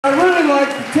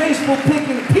like the tasteful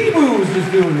picking P-Boos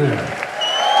is doing there.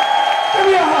 Give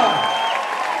me a hug.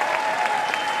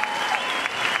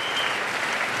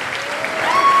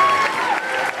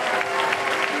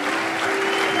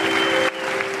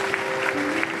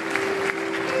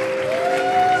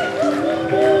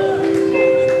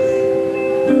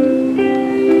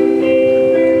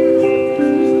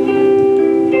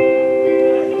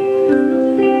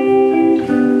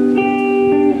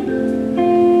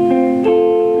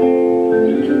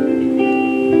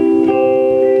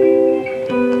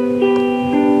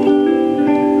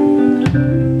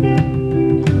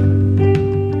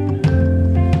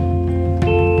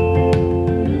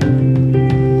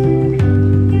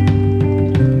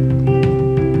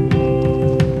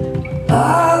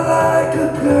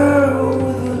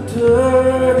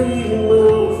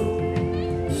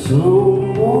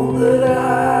 Someone that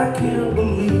I can't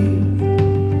believe.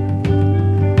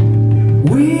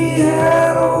 We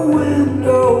had a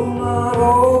window not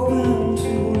open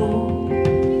too long,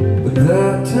 but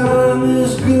that time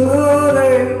is good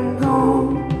and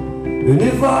gone. And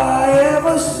if I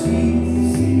ever see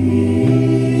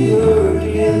her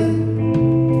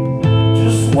again,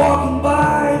 just walking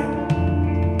by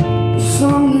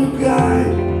some new guy,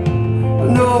 I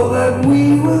know that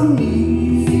we will meet.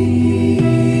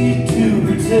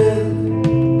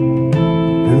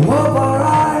 And hope our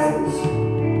eyes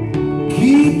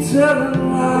keep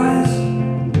telling lies.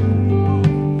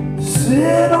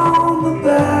 Sit on the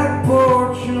back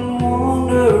porch and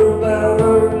wonder about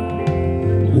her.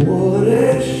 What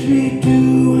is she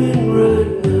doing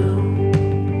right now?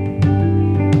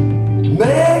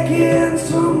 Making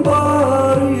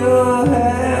somebody a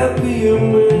happier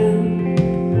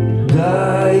man,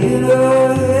 dyeing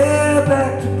her hair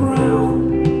back to brown.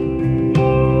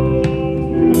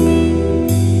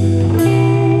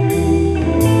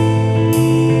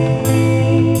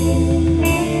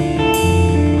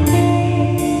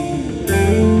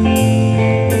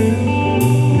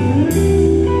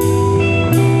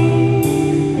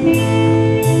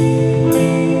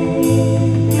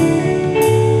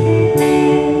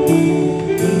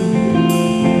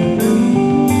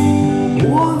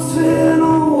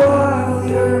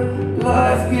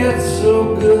 So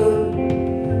good,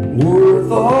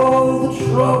 worth all the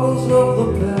troubles of the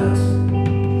past.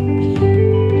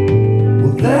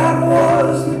 Well, that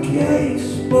was the case,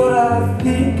 but I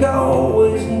think I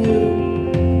always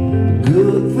knew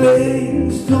good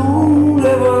things don't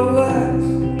ever last.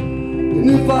 And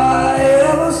if I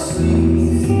ever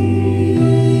see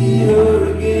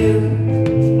her again,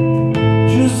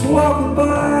 just walking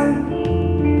by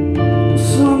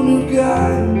some new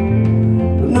guy, I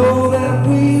know that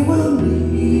we will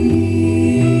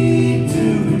need to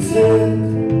pretend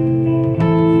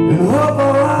and hope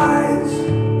our eyes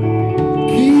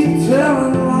keep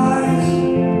telling lies.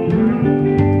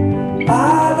 I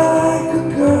like a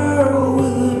girl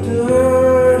with a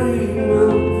dirty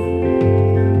mouth,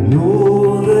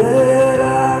 know that I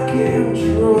can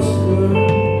trust her.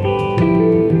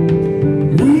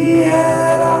 We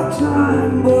had our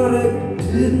time, but it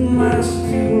didn't last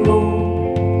too long.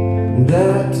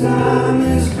 That time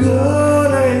is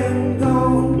good and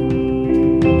gone.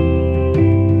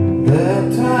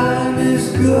 That time is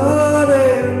good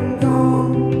and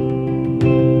gone.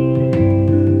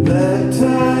 That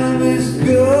time is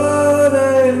good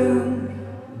and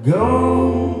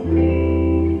gone.